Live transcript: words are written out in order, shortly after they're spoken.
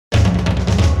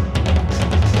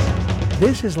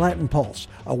This is Latin Pulse,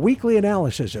 a weekly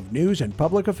analysis of news and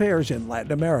public affairs in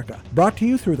Latin America, brought to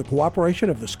you through the cooperation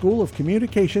of the School of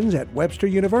Communications at Webster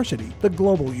University, the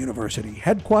global university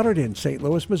headquartered in St.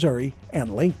 Louis, Missouri,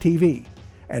 and Link TV.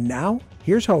 And now,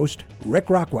 here's host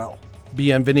Rick Rockwell.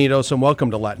 Bienvenidos and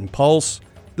welcome to Latin Pulse.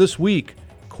 This week,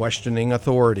 questioning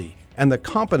authority and the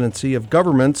competency of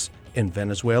governments in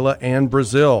Venezuela and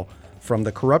Brazil, from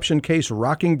the corruption case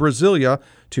rocking Brasilia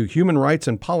to human rights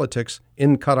and politics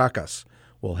in Caracas.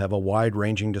 We'll have a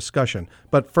wide-ranging discussion.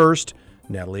 But first,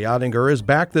 Natalie Ottinger is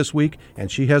back this week, and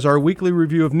she has our weekly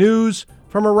review of news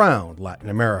from around Latin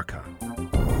America.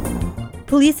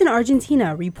 Police in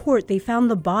Argentina report they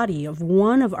found the body of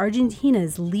one of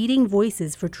Argentina's leading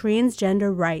voices for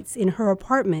transgender rights in her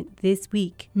apartment this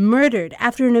week, murdered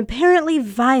after an apparently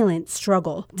violent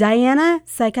struggle. Diana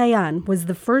Saicayan was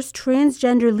the first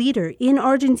transgender leader in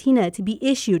Argentina to be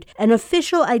issued an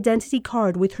official identity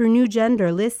card with her new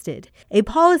gender listed, a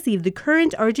policy of the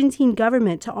current Argentine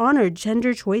government to honor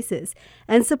gender choices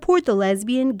and support the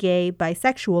lesbian, gay,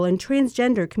 bisexual, and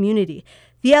transgender community.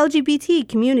 The LGBT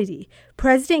community.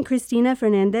 President Cristina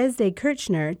Fernández de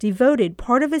Kirchner devoted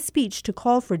part of a speech to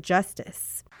call for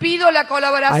justice.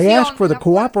 I ask for the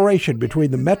cooperation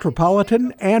between the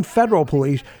Metropolitan and federal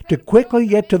police to quickly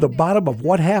get to the bottom of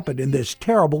what happened in this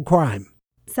terrible crime.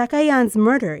 Saicayan's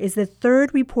murder is the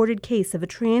third reported case of a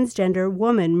transgender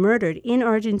woman murdered in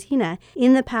Argentina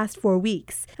in the past 4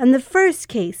 weeks, and the first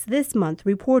case this month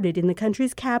reported in the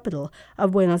country's capital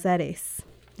of Buenos Aires.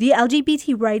 The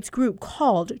LGBT rights group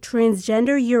called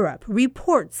Transgender Europe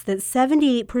reports that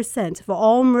 78% of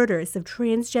all murders of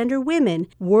transgender women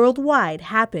worldwide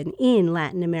happen in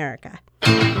Latin America.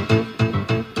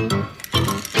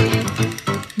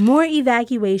 More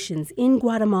evacuations in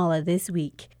Guatemala this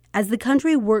week as the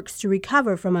country works to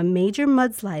recover from a major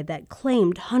mudslide that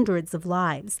claimed hundreds of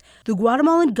lives. The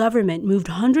Guatemalan government moved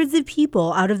hundreds of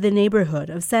people out of the neighborhood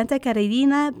of Santa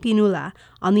Catarina Pinula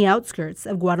on the outskirts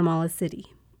of Guatemala City.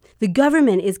 The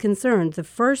government is concerned the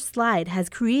first slide has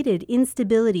created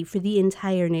instability for the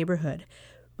entire neighborhood.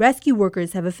 Rescue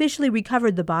workers have officially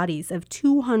recovered the bodies of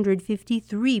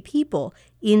 253 people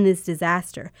in this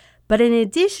disaster, but an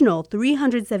additional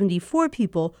 374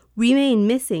 people remain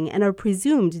missing and are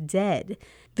presumed dead.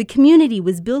 The community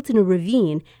was built in a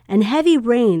ravine, and heavy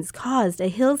rains caused a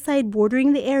hillside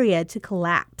bordering the area to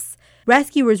collapse.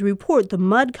 Rescuers report the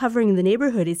mud covering the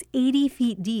neighborhood is 80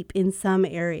 feet deep in some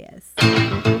areas.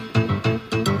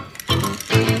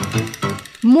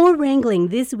 More wrangling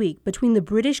this week between the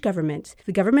British government,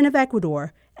 the government of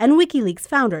Ecuador, and WikiLeaks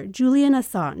founder Julian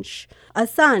Assange.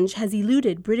 Assange has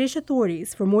eluded British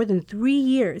authorities for more than 3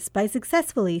 years by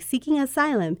successfully seeking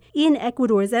asylum in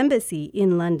Ecuador's embassy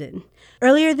in London.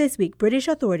 Earlier this week, British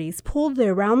authorities pulled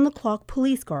their round-the-clock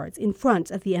police guards in front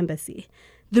of the embassy.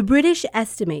 The British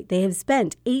estimate they have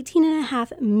spent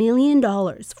 $18.5 million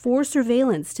for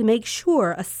surveillance to make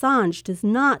sure Assange does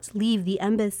not leave the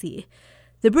embassy.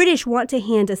 The British want to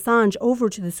hand Assange over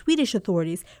to the Swedish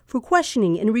authorities for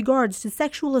questioning in regards to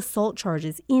sexual assault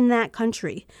charges in that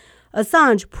country.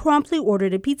 Assange promptly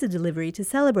ordered a pizza delivery to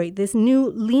celebrate this new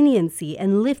leniency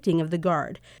and lifting of the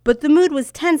guard. But the mood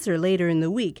was tenser later in the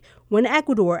week when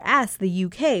Ecuador asked the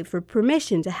UK for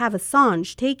permission to have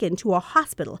Assange taken to a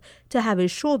hospital to have his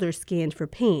shoulder scanned for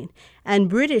pain, and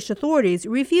British authorities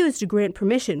refused to grant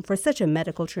permission for such a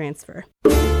medical transfer.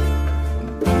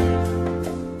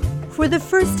 For the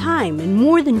first time in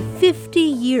more than 50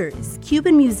 years,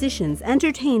 Cuban musicians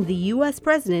entertained the U.S.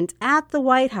 president at the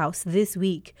White House this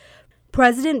week.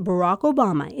 President Barack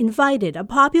Obama invited a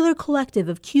popular collective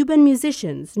of Cuban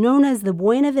musicians known as the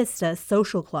Buena Vista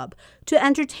Social Club to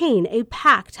entertain a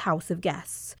packed house of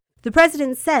guests. The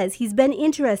president says he's been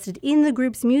interested in the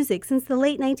group's music since the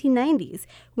late 1990s,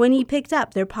 when he picked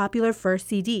up their popular first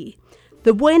CD.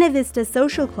 The Buena Vista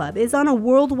Social Club is on a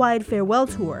worldwide farewell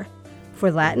tour. For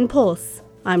Latin Pulse,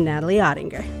 I'm Natalie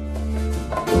Ottinger.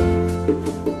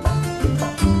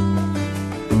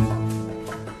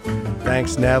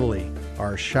 Thanks, Natalie.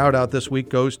 Our shout out this week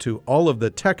goes to all of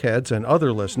the tech heads and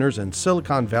other listeners in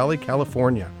Silicon Valley,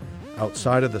 California.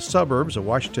 Outside of the suburbs of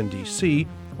Washington, D.C.,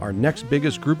 our next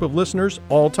biggest group of listeners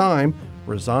all time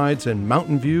resides in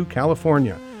Mountain View,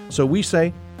 California. So we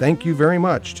say thank you very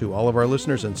much to all of our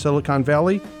listeners in Silicon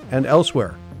Valley and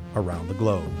elsewhere around the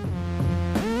globe.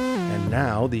 And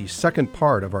now, the second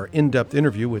part of our in-depth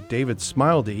interview with David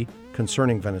Smilde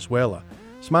concerning Venezuela.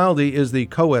 Smilde is the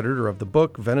co-editor of the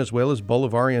book Venezuela's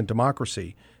Bolivarian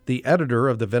Democracy, the editor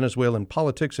of the Venezuelan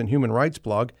Politics and Human Rights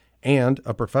blog, and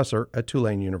a professor at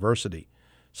Tulane University.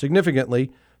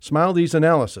 Significantly, Smilde's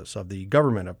analysis of the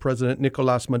government of President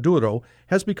Nicolas Maduro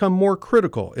has become more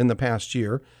critical in the past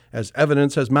year as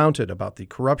evidence has mounted about the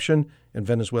corruption in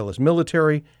Venezuela's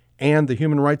military and the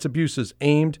human rights abuses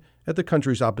aimed at the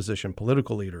country's opposition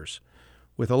political leaders.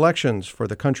 With elections for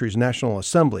the country's National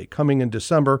Assembly coming in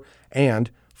December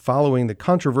and following the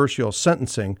controversial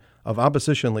sentencing of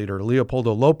opposition leader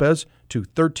Leopoldo Lopez to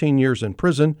 13 years in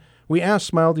prison, we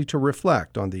asked Smilde to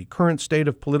reflect on the current state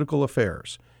of political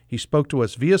affairs. He spoke to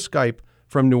us via Skype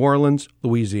from New Orleans,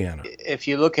 Louisiana. If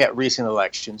you look at recent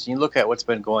elections, you look at what's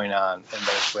been going on in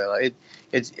Venezuela,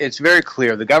 it's very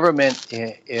clear the government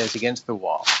is against the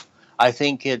wall. I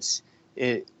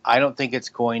don't think it's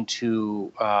going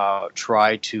to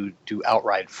try to do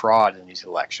outright fraud in these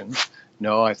elections.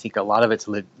 No, I think a lot of its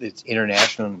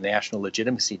international and national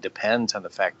legitimacy depends on the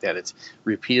fact that it's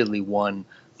repeatedly won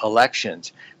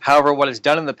elections. However, what it's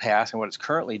done in the past and what it's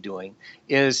currently doing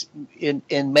is in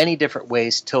many different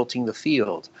ways tilting the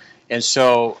field. And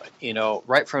so,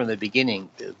 right from the beginning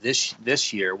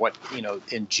this year,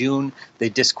 in June, they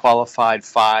disqualified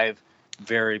 5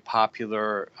 very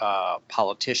popular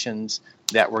politicians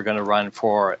that were going to run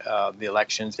for the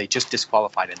elections. They just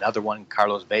disqualified another one,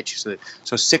 Carlos Pereira.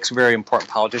 So 6 very important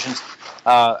politicians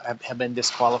have been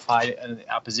disqualified in the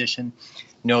opposition.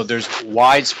 There's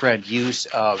widespread use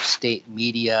of state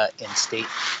media and state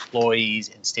employees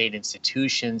and state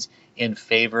institutions in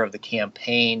favor of the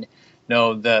campaign.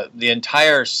 The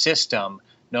entire system.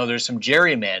 There's some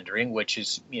gerrymandering, which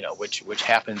is which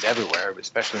happens everywhere,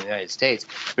 especially in the United States.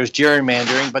 There's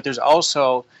gerrymandering, but there's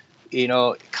also,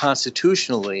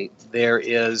 constitutionally there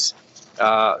is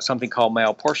something called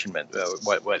malapportionment,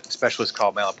 what specialists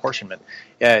call malapportionment,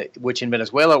 which in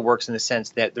Venezuela works in the sense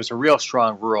that there's a real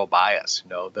strong rural bias.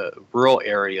 The rural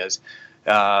areas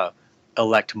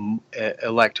elect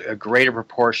a greater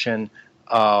proportion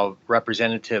of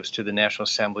representatives to the National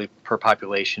Assembly per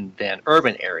population than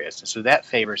urban areas. And so that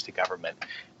favors the government.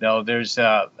 There's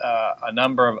a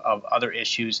number of other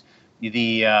issues.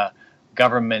 The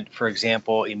government, for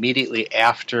example, immediately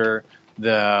after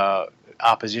the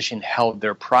opposition held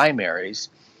their primaries,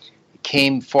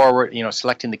 came forward,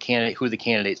 selecting who the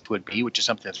candidates would be, which is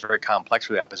something that's very complex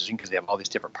for the opposition because they have all these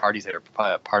different parties that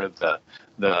are part of the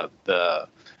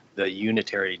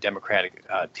unitary democratic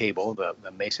table, the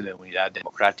Mesa de Unidad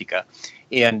Democrática,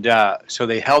 and so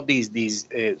they held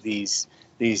these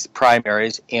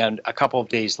primaries. And a couple of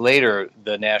days later,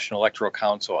 the National Electoral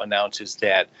Council announces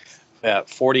that at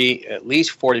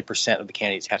least 40% of the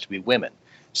candidates have to be women.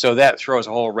 So that throws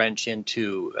a whole wrench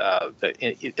into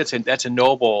that's a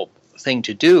noble thing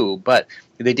to do, but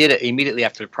they did it immediately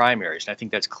after the primaries, and I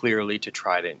think that's clearly to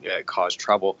try to cause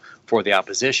trouble for the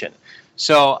opposition.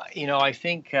 So, I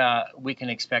think we can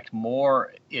expect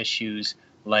more issues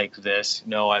like this.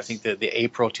 I think that the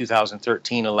April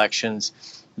 2013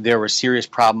 elections, there were serious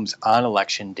problems on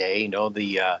election day. All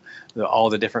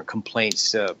the different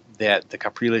complaints that the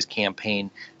Capriles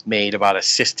campaign made about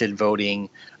assisted voting,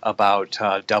 about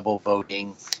double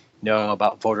voting,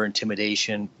 about voter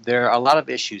intimidation. There are a lot of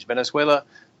issues. Venezuela,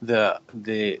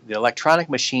 the electronic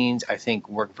machines, I think,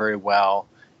 work very well.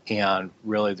 And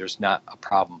really, there's not a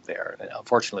problem there. And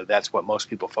unfortunately, that's what most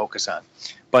people focus on.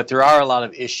 But there are a lot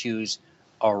of issues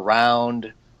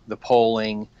around the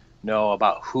polling,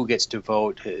 about who gets to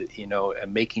vote,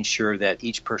 and making sure that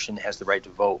each person has the right to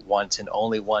vote once and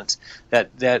only once. That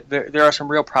there are some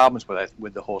real problems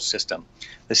with the whole system.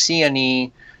 The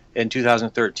CNE in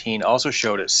 2013 also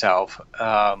showed itself.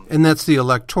 And that's the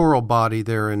electoral body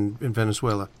there in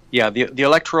Venezuela. Yeah, the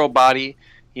electoral body.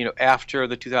 After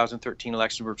the 2013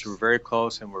 elections, which were very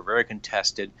close and were very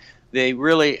contested, they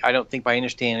really, I don't think by any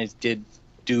standards, did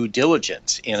due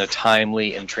diligence in a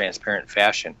timely and transparent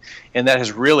fashion. And that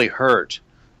has really hurt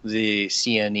the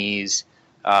CNE's,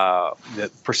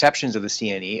 the perceptions of the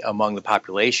CNE among the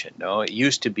population. It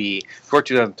used to be, before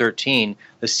 2013,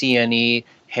 the CNE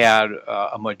had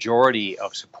a majority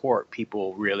of support.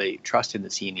 People really trusted the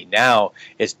CNE. Now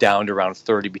it's down to around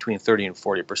between 30 and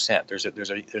 40%.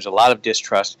 There's a lot of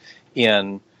distrust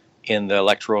in the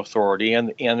electoral authority,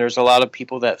 and there's a lot of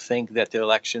people that think that the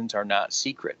elections are not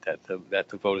secret, that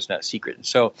the vote is not secret. And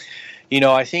so,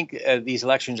 I think these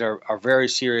elections are very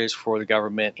serious for the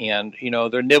government, and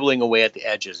they're nibbling away at the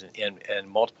edges in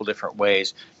multiple different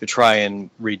ways to try and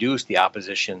reduce the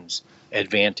opposition's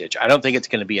advantage. I don't think it's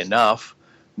going to be enough.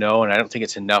 No, and I don't think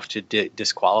it's enough to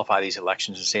disqualify these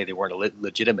elections and say they weren't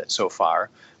legitimate so far.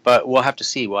 But we'll have to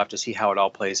see. We'll have to see how it all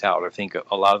plays out. I think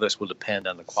a lot of this will depend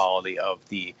on the quality of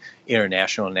the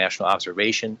international and national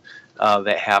observation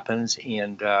that happens,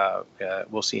 and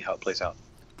we'll see how it plays out.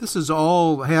 This is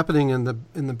all happening in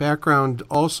the background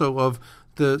also of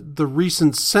the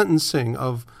recent sentencing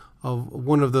of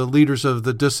one of the leaders of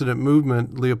the dissident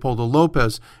movement, Leopoldo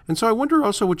Lopez. And so I wonder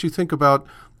also what you think about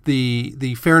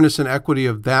the fairness and equity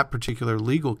of that particular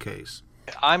legal case.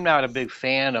 I'm not a big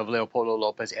fan of Leopoldo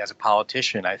Lopez as a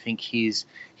politician. I think he's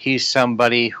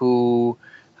somebody who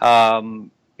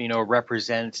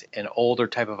represents an older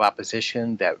type of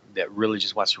opposition that really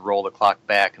just wants to roll the clock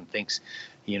back and thinks,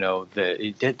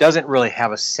 it doesn't really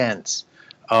have a sense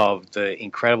of the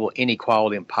incredible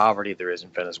inequality and poverty there is in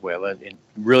Venezuela, and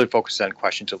really focuses on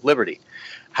questions of liberty.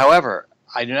 However,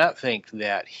 I do not think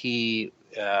that he,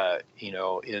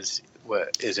 is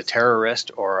a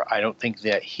terrorist, or I don't think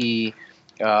that he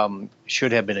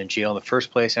should have been in jail in the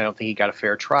first place. I don't think he got a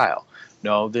fair trial.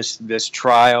 No, this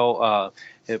trial,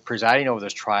 presiding over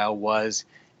this trial was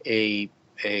a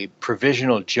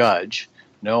provisional judge,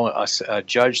 a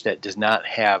judge that does not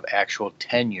have actual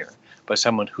tenure, but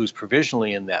someone who's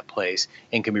provisionally in that place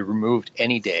and can be removed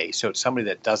any day. So it's somebody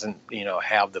that doesn't,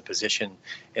 have the position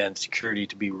and security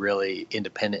to be really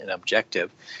independent and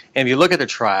objective. And if you look at the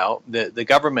trial, the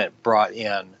government brought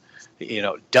in,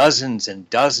 dozens and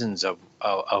dozens of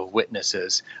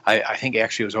witnesses. I think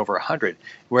actually it was over 100,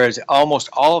 whereas almost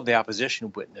all of the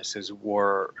opposition witnesses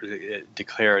were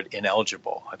declared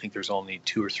ineligible. I think there's only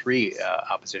 2 or 3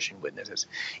 opposition witnesses.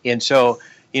 And so,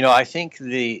 I think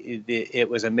it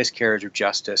was a miscarriage of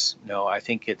justice. I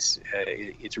think it's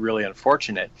really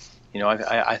unfortunate.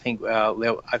 I think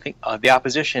the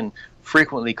opposition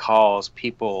frequently calls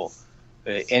people,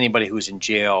 anybody who's in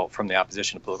jail from the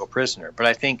opposition, a political prisoner. But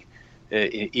I think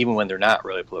even when they're not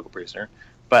really a political prisoner.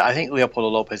 But I think Leopoldo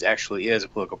Lopez actually is a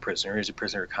political prisoner. He's a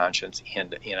prisoner of conscience,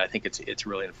 and I think it's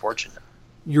really unfortunate.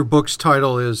 Your book's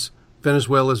title is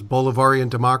Venezuela's Bolivarian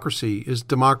Democracy. Is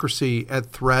democracy at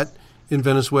threat in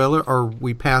Venezuela? Are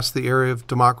we past the area of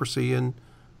democracy in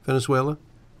Venezuela?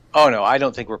 Oh, no, I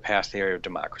don't think we're past the area of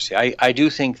democracy. I do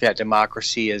think that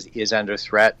democracy is under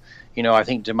threat. I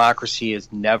think democracy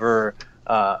is never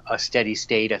a steady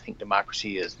state. I think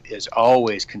democracy is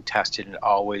always contested and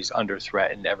always under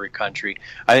threat in every country.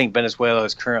 I think Venezuela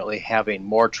is currently having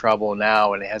more trouble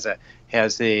now, and it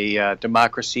has a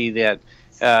democracy that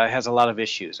has a lot of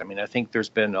issues. I mean, I think there's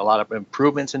been a lot of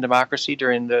improvements in democracy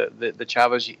during the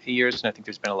Chavez years, and I think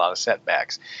there's been a lot of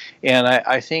setbacks. And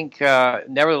I think,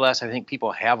 nevertheless, I think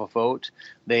people have a vote.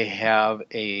 They have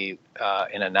an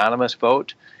anonymous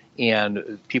vote.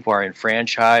 And people are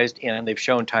enfranchised, and they've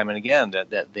shown time and again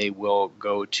that they will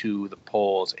go to the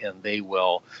polls and they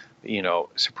will,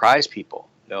 surprise people.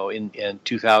 In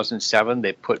 2007,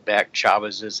 they put back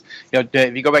Chavez's.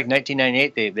 If you go back to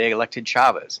 1998, they elected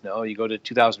Chavez. You go to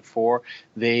 2004,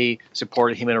 they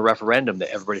supported him in a referendum that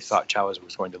everybody thought Chavez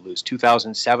was going to lose.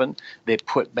 2007, they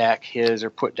put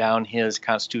down his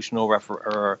constitutional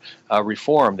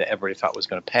reform that everybody thought was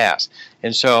going to pass.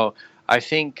 And so I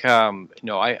think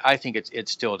I think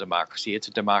it's still a democracy. It's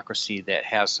a democracy that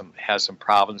has some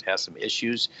problems, has some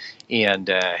issues, and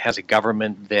has a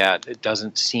government that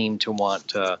doesn't seem to want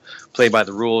to play by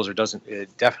the rules, or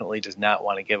definitely does not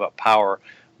want to give up power.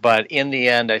 But in the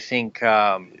end, I think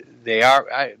they are.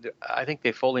 I think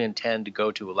they fully intend to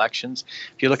go to elections.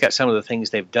 If you look at some of the things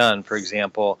they've done, for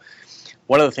example,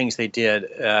 one of the things they did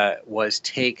was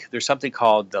there's something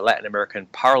called the Latin American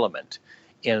Parliament.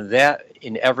 And that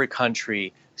in every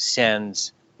country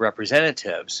sends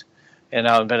representatives. And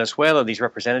now in Venezuela, these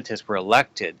representatives were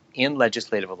elected in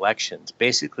legislative elections,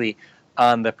 basically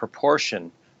on the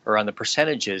proportion or on the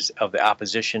percentages of the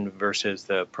opposition versus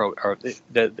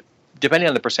depending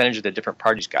on the percentage that different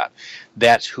parties got.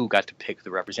 That's who got to pick the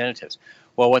representatives.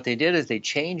 Well, what they did is they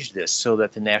changed this so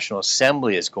that the National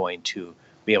Assembly is going to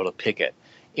be able to pick it.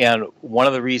 And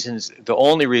the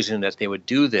only reason that they would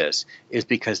do this is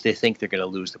because they think they're going to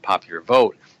lose the popular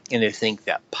vote. And they think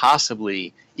that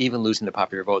possibly, even losing the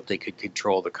popular vote, they could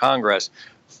control the Congress.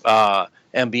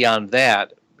 And beyond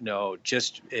that,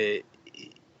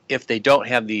 if they don't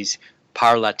have these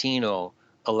par Latino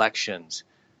elections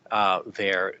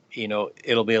there,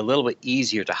 it'll be a little bit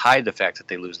easier to hide the fact that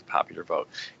they lose the popular vote.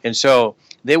 And so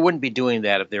they wouldn't be doing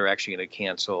that if they're actually going to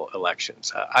cancel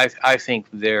elections. I think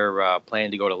they're planning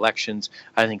to go to elections.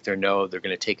 I think they're going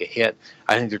to take a hit.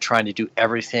 I think they're trying to do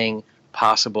everything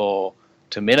possible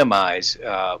to minimize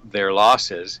their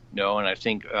losses. And I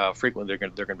think frequently they're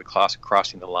going to be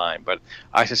crossing the line. But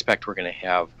I suspect we're going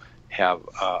to have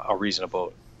a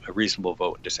reasonable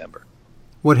vote in December.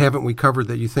 What haven't we covered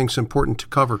that you think is important to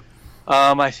cover?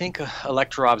 I think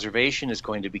electoral observation is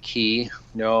going to be key.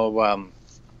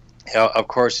 Of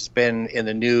course, it's been in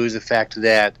the news the fact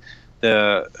that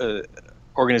the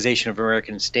Organization of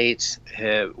American States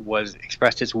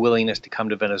expressed its willingness to come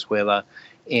to Venezuela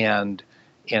and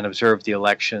and observed the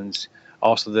elections.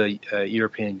 Also, the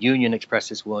European Union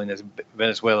expressed its willingness.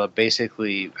 Venezuela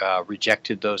basically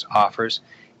rejected those offers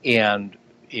and,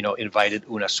 invited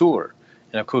UNASUR.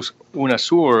 And of course,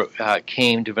 UNASUR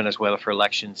came to Venezuela for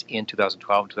elections in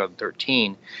 2012 and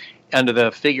 2013 under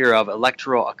the figure of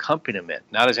electoral accompaniment,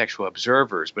 not as actual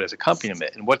observers, but as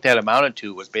accompaniment. And what that amounted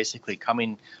to was basically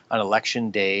coming on election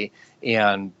day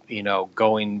and,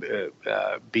 going,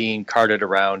 being carted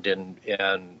around in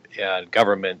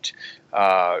government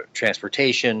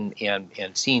transportation and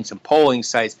seeing some polling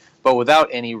sites, but without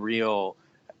any real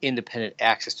independent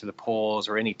access to the polls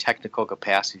or any technical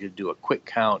capacity to do a quick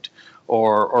count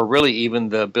or really even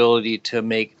the ability to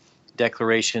make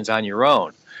declarations on your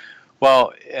own.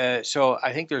 Well, so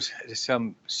I think there's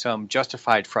some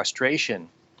justified frustration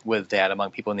with that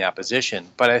among people in the opposition.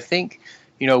 But I think,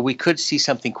 we could see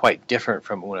something quite different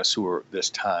from UNASUR this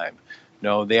time.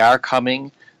 They are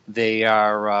coming. They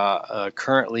are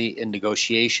currently in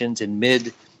negotiations. In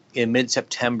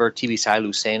mid-September, Tibisay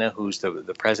Lucena, who's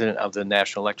the president of the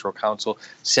National Electoral Council,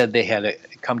 said they had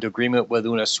come to agreement with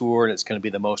UNASUR, and it's going to be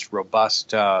the most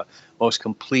robust, most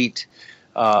complete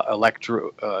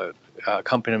electoral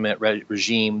accompaniment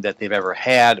regime that they've ever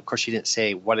had. Of course, she didn't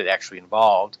say what it actually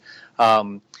involved.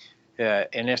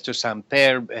 Ernesto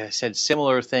Samper said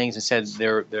similar things and said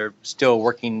they're still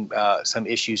working some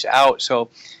issues out. So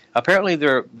apparently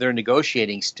they're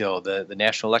negotiating still, the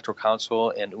National Electoral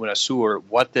Council and UNASUR,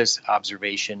 what this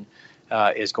observation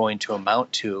is going to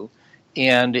amount to.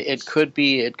 And it could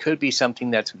be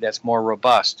something that's more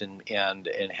robust and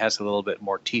has a little bit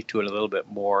more teeth to it, a little bit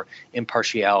more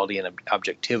impartiality and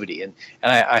objectivity. And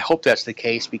I hope that's the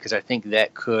case, because I think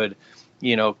that could,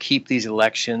 keep these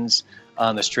elections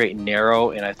on the straight and narrow,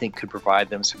 and I think could provide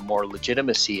them some more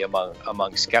legitimacy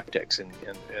among skeptics, and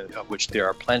of which there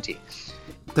are plenty.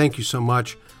 Thank you so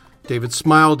much, David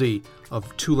Smilde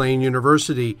of Tulane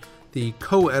University, the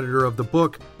co-editor of the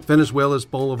book Venezuela's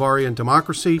Bolivarian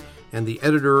Democracy, and the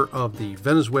editor of the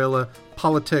Venezuela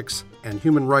Politics and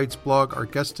Human Rights blog, our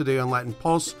guest today on Latin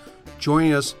Pulse,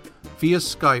 joining us via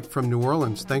Skype from New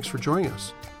Orleans. Thanks for joining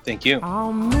us. Thank you.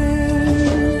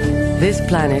 This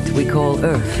planet we call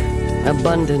Earth,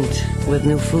 abundant with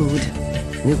new food,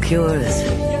 new cures,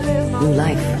 new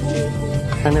life.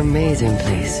 An amazing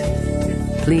place.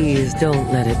 Please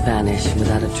don't let it vanish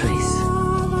without a trace.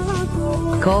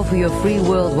 Call for your free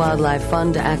World Wildlife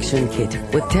Fund Action Kit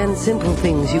with 10 simple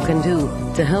things you can do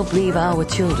to help leave our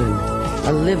children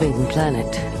a living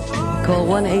planet. Call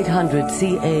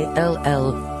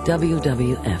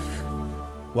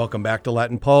 1-800-CALL-WWF. Welcome back to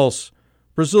Latin Pulse.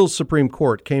 Brazil's Supreme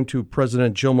Court came to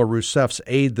President Dilma Rousseff's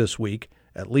aid this week,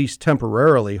 at least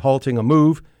temporarily halting a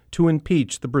move to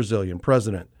impeach the Brazilian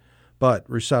president. But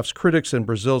Rousseff's critics in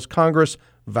Brazil's Congress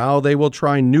vow they will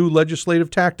try new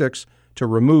legislative tactics to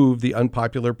remove the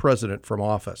unpopular president from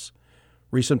office.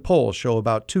 Recent polls show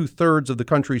about 2/3 of the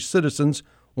country's citizens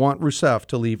want Rousseff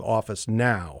to leave office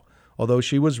now, although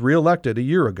she was reelected a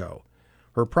year ago.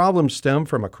 Her problems stem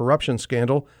from a corruption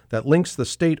scandal that links the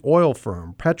state oil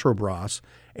firm Petrobras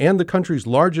and the country's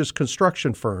largest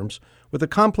construction firms with a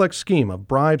complex scheme of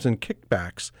bribes and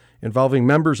kickbacks involving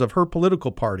members of her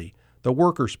political party, the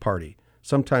Workers' Party,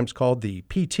 sometimes called the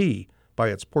PT by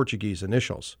its Portuguese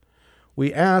initials.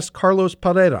 We asked Carlos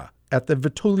Pereira at the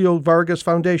Getulio Vargas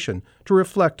Foundation to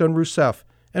reflect on Rousseff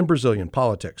and Brazilian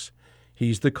politics.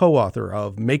 He's the co-author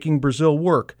of Making Brazil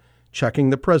Work, Checking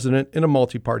the President in a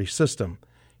Multi-Party System.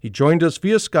 He joined us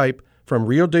via Skype from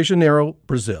Rio de Janeiro,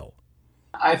 Brazil.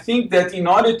 I think that in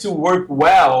order to work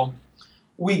well,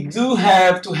 we do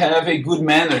have to have a good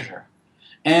manager.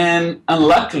 And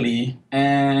unluckily,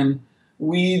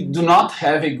 we do not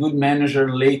have a good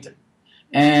manager later.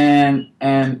 And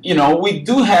we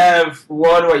do have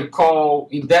what I call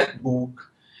in that book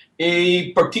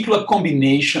a particular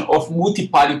combination of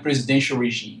multi-party presidential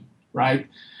regime, right?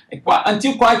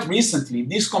 Until quite recently,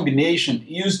 this combination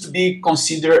used to be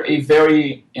considered a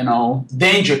very,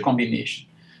 danger combination.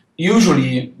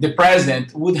 Usually, the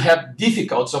president would have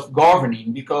difficulties of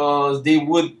governing because they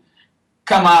would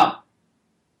come out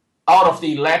of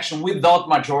the election without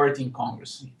majority in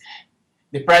Congress.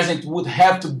 The president would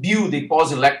have to build a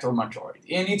post-electoral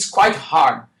majority. And it's quite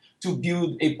hard to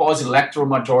build a post-electoral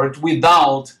majority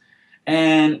without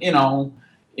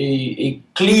a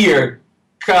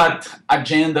clear-cut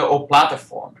agenda or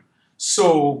platform.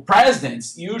 So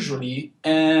presidents usually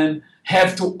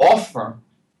have to offer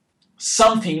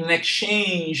something in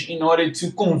exchange in order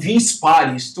to convince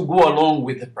parties to go along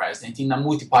with the president in a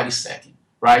multi-party setting,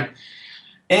 right?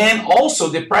 And also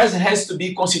the president has to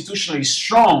be constitutionally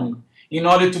strong in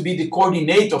order to be the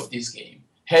coordinator of this game,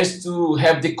 has to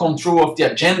have the control of the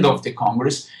agenda of the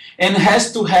Congress, and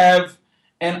has to have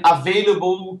an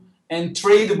available and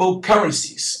tradable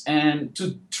currencies and to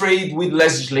trade with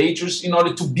legislatures in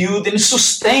order to build and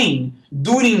sustain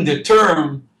during the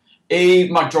term a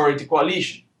majority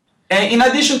coalition. And in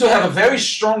addition to have a very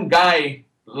strong guy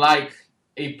like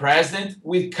a president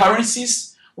with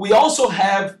currencies, we also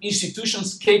have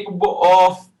institutions capable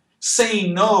of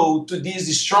saying no to this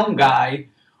strong guy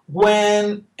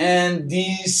when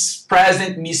this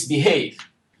president misbehaves.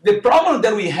 The problem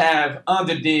that we have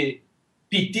under the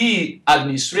PT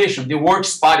administration, the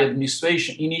Works Party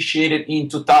administration, initiated in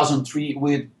 2003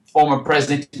 with former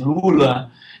President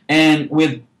Lula and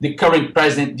with the current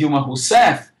President Dilma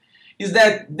Rousseff, is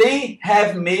that they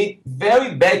have made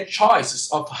very bad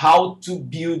choices of how to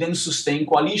build and sustain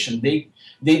coalition. They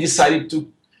decided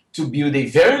to build a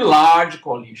very large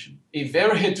coalition, a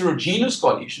very heterogeneous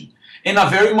coalition, and a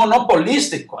very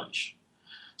monopolistic coalition.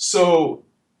 So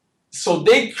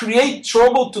they create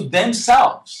trouble to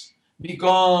themselves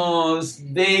because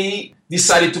they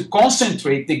decided to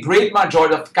concentrate the great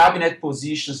majority of cabinet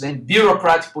positions and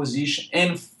bureaucratic positions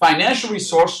and financial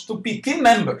resources to PT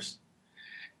members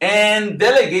and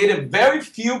delegated very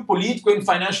few political and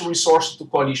financial resources to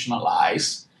coalition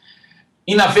allies.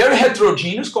 In a very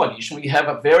heterogeneous coalition, we have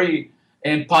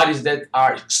and parties that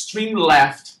are extreme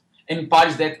left and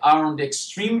parties that are on the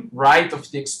extreme right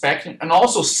of the spectrum, and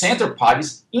also center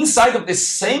parties inside of the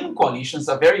same coalitions,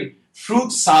 a very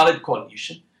fruit salad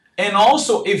coalition, and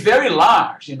also a very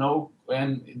large, and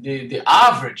the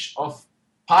average of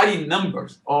party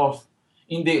numbers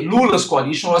in the Lula's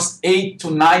coalition was 8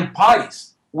 to 9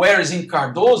 parties, whereas in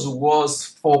Cardoso was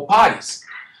 4 parties.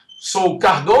 So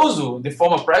Cardoso, the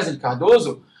former President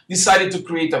Cardoso, decided to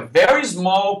create a very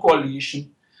small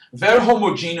coalition, very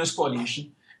homogeneous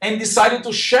coalition, and decided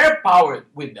to share power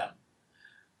with them.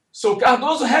 So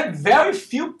Cardoso had very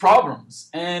few problems,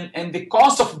 and the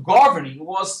cost of governing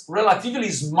was relatively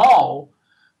small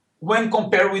when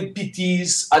compared with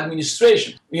PT's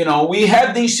administration. We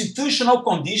have the institutional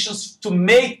conditions to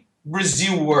make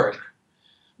Brazil work.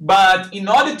 But in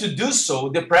order to do so,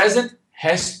 the president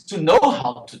has to know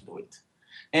how to do it.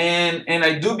 And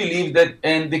I do believe that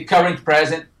the current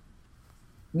president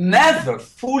never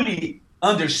fully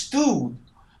understood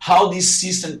how this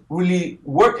system really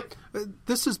worked.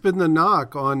 This has been the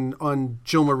knock on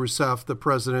Dilma Rousseff, the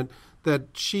president, that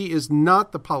she is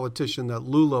not the politician that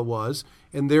Lula was,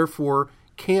 and therefore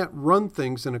can't run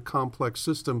things in a complex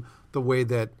system the way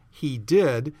that he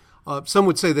did. Some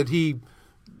would say that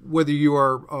whether you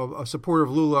are a supporter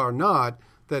of Lula or not,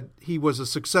 that he was a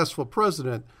successful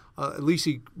president. At least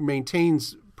he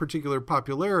maintains particular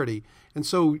popularity. And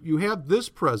so you have this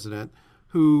president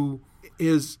who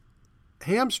is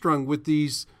hamstrung with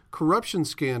these corruption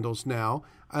scandals now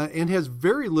and has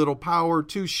very little power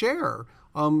to share.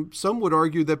 Some would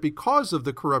argue that because of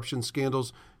the corruption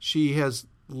scandals, she has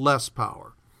less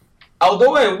power.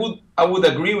 Although I would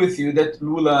agree with you that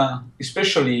Lula,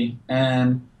 especially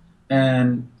and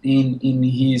in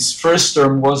his first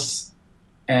term, was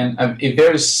a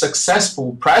very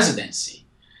successful presidency,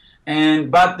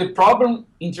 but the problem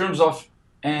in terms of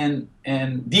and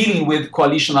dealing with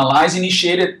coalition allies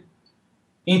initiated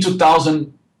in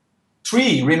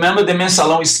 2003. Remember the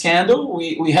Mensalão scandal?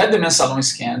 We had the Mensalão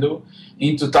scandal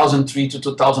in 2003 to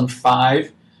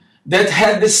 2005 that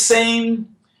had the same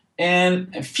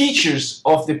features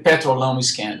of the Petrolão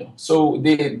scandal. So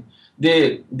the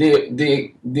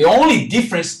only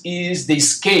difference is the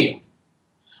scale,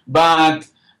 but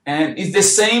it's the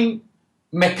same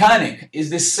mechanic, it's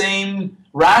the same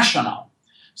rationale.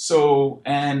 So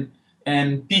and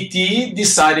PT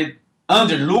decided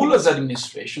under Lula's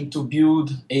administration to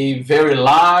build a very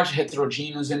large,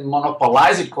 heterogeneous and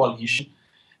monopolized coalition,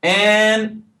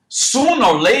 and sooner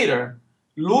or later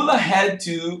Lula had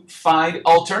to find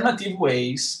alternative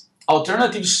ways,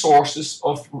 alternative sources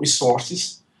of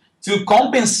resources to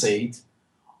compensate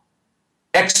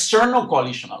external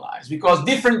coalition allies, because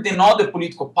different than other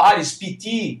political parties,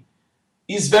 PT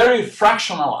is very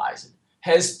fractionalized,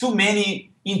 has too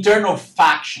many internal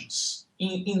factions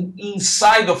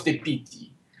inside of the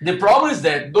PT. The problem is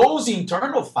that those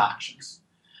internal factions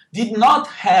did not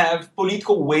have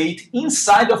political weight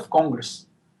inside of Congress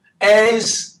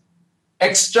as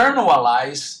external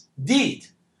allies did.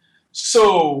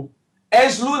 So,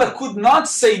 as Lula could not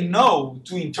say no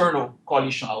to internal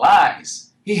coalition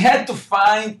allies, he had to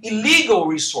find illegal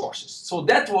resources. So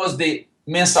that was the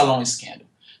Mensalão scandal.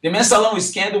 The Mensalão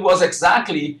scandal was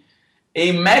exactly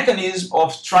a mechanism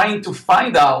of trying to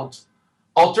find out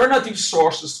alternative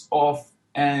sources of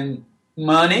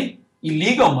money,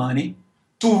 illegal money,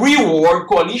 to reward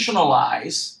coalition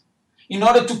allies in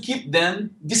order to keep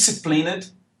them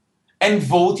disciplined and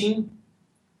voting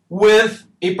with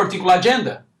a particular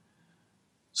agenda.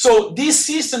 So this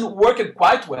system worked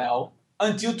quite well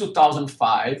until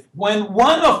 2005, when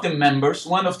one of the members,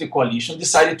 one of the coalition,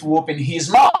 decided to open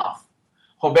his mouth,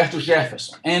 Roberto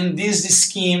Jefferson, and this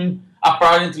scheme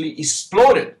apparently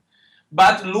exploded.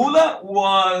 But Lula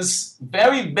was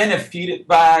very benefited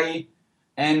by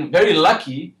and very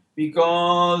lucky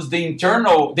because the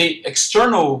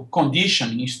external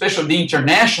condition, especially the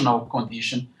international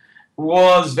condition,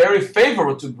 was very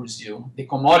favorable to Brazil. The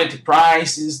commodity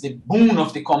prices, the boom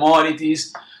of the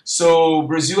commodities. So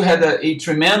Brazil had a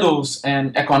tremendous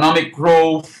economic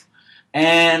growth,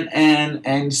 and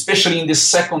especially in the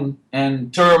second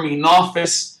term in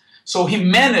office. So he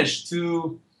managed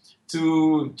to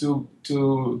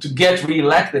get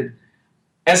reelected.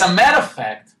 As a matter of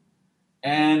fact,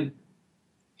 and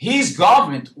his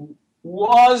government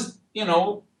was,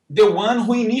 the one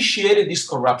who initiated this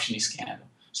corruption scandal.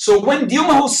 So when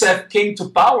Dilma Rousseff came to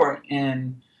power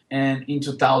in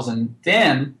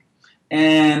 2010,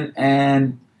 and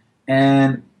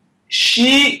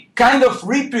she kind of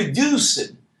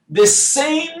reproduced the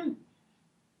same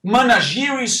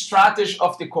managerial strategy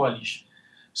of the coalition.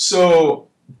 So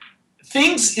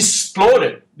things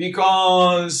exploded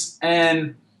because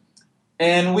and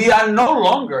we are no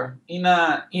longer in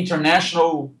an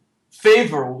international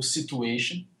favorable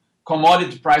situation.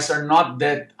 Commodity prices are not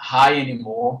that high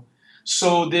anymore.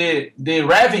 So the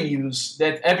revenues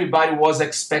that everybody was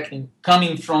expecting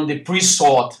coming from the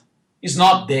pre-salt is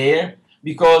not there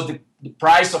because the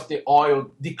price of the oil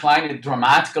declined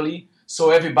dramatically. So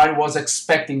everybody was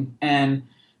expecting a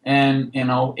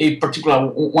particular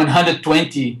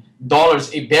 $120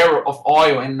 a barrel of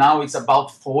oil, and now it's about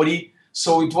 $40.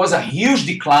 So it was a huge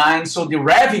decline. So the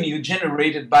revenue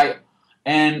generated by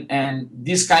and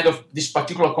this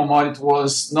particular commodity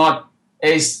was not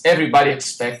as everybody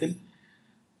expected.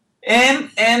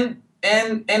 And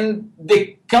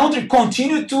the country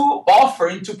continued to offer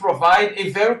and to provide a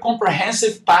very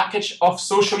comprehensive package of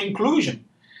social inclusion.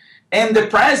 And the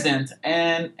president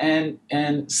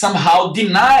and somehow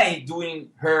denied doing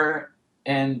her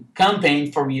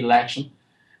campaign for re-election.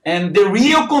 And the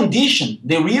real condition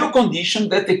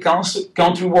that the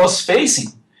country was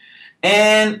facing.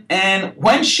 And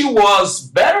when she was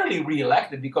barely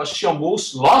re-elected, because she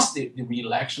almost lost the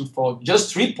re-election for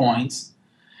just 3 points,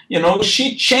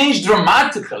 she changed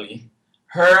dramatically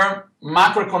her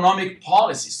macroeconomic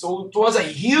policy. So it was a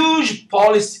huge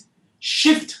policy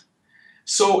shift.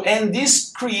 So, and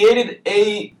this created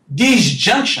a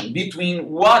disjunction between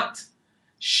what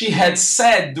she had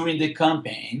said during the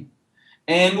campaign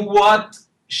and what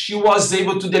she was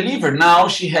able to deliver. Now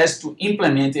she has to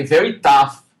implement a very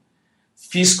tough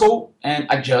fiscal and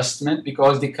adjustment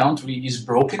because the country is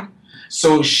broken.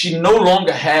 So she no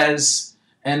longer has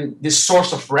the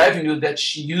source of revenue that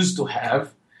she used to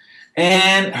have,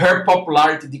 and her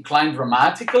popularity declined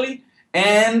dramatically.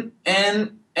 And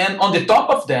on the top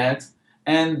of that,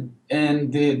 and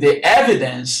the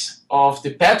evidence of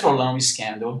the petroleum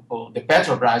scandal or the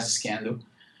Petrobras scandal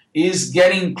is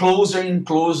getting closer and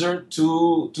closer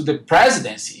to the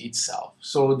presidency itself.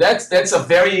 So that's a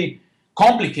very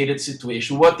complicated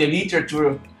situation, what the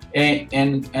literature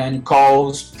and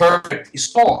calls perfect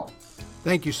storm.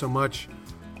 Thank you so much.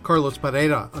 Carlos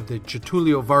Pereira of the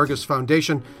Getulio Vargas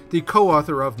Foundation, the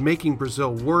co-author of Making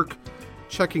Brazil Work,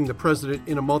 Checking the President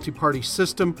in a Multi-Party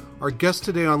System. Our guest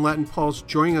today on Latin Pulse,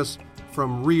 joining us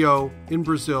from Rio in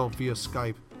Brazil via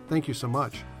Skype. Thank you so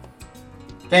much.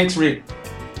 Thanks, Rick.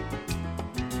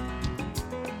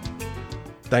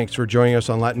 Thanks for joining us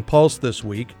on Latin Pulse this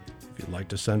week. If you'd like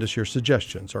to send us your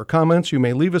suggestions or comments, you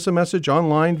may leave us a message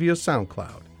online via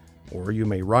SoundCloud, or you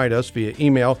may write us via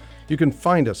email. You can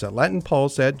find us at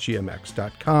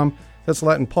latinpulse@gmx.com. That's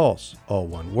Latin Pulse, all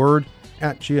one word,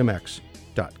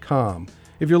 @gmx.com.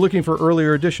 If you're looking for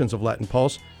earlier editions of Latin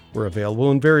Pulse, we're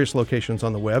available in various locations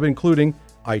on the web, including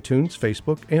iTunes,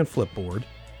 Facebook, and Flipboard.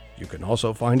 You can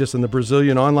also find us in the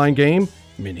Brazilian online game,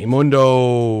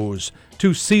 Minimundos.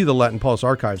 To see the Latin Pulse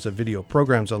archives of video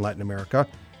programs on Latin America,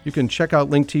 you can check out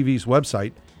Link TV's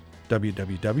website,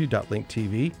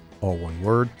 www.linktv, all one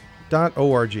word,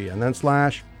 .org, and then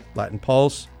 /Latin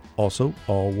Pulse, also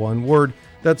all one word.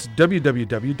 That's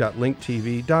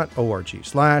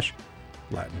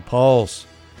www.linktv.org/Latin Pulse.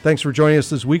 Thanks for joining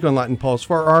us this week on Latin Pulse.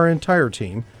 For our entire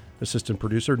team, assistant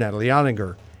producer Natalie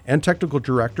Ottinger and technical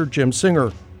director Jim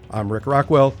Singer, I'm Rick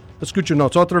Rockwell.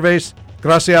 Escúchanos otra vez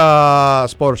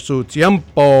Gracias por su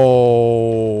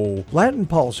tiempo. Latin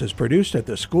Pulse is produced at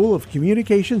the School of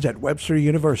Communications at Webster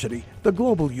University, the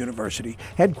global university,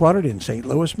 headquartered in St.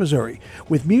 Louis, Missouri,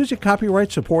 with music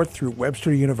copyright support through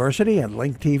Webster University and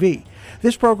Link TV.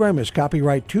 This program is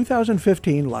copyright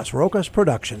 2015 Las Rocas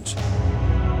Productions.